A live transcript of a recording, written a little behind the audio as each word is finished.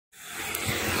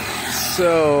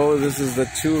So this is the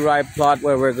 2-rai plot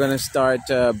where we're going to start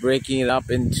breaking it up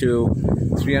into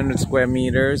 300 square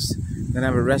meters. Then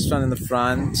have a restaurant in the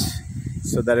front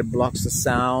so that it blocks the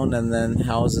sound, and then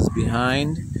houses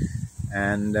behind.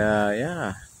 And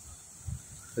yeah,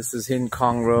 this is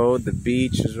Hinkong Road. The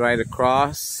beach is right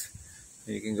across.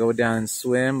 You can go down and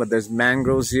swim, but there's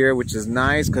mangroves here, which is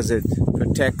nice because it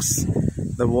protects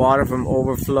the water from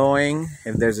overflowing.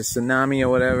 If there's a tsunami or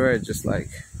whatever, it's just like,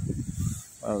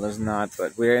 well, there's not,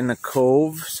 but we're in a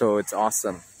cove, so it's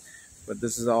awesome. But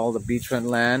this is all the beachfront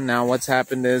land. Now what's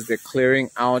happened is they're clearing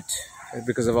out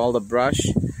because of all the brush.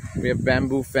 We have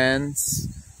bamboo fence,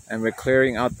 and we're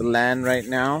clearing out the land right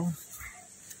now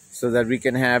so that we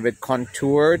can have it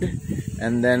contoured,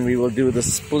 and then we will do the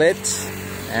split,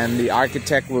 and the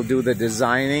architect will do the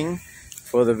designing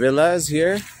for the villas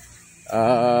here.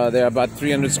 They're about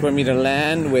 300 square meter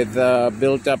land with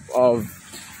built up of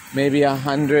maybe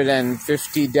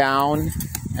 150 down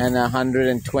and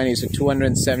 120, so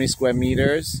 270 square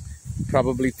meters.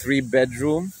 Probably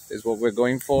 3-bedroom is what we're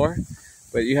going for.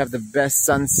 But you have the best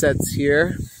sunsets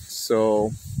here,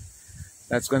 so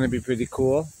that's going to be pretty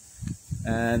cool.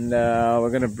 And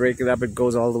we're going to break it up. It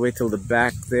goes all the way till the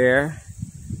back there.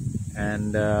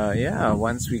 And yeah,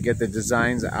 once we get the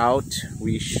designs out,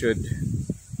 we should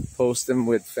post them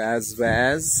with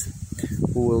Vaz,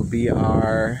 who will be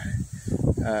our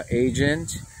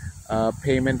agent.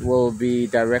 Payment will be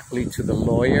directly to the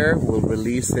lawyer, who will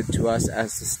release it to us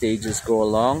as the stages go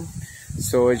along.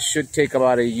 So it should take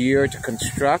about a year to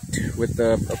construct with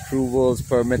the approvals,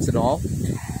 permits and all.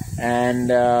 And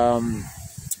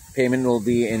payment will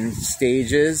be in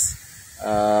stages,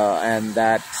 and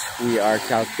that we are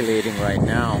calculating right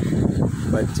now.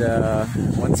 But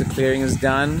once the clearing is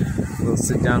done, we'll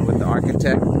sit down with the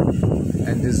architect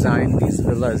and design these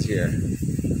villas here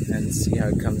and see how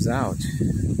it comes out.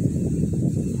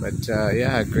 But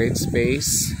yeah, great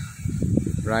space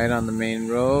right on the main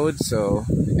road, so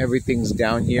everything's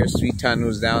down here. Sri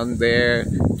Tanu's down there,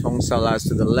 Tong Sala's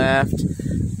to the left.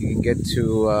 You can get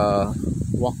to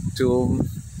Wok Tum.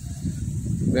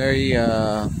 Very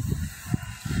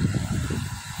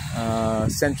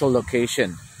central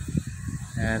location.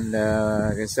 And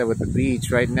like I said, with the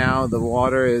beach right now, the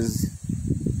water is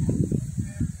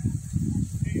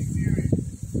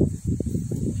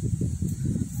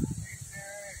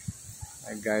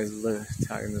that guy's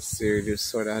talking to Siri to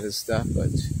sort out his stuff. But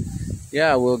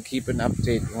yeah, we'll keep an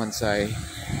update once I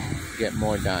get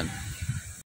more done.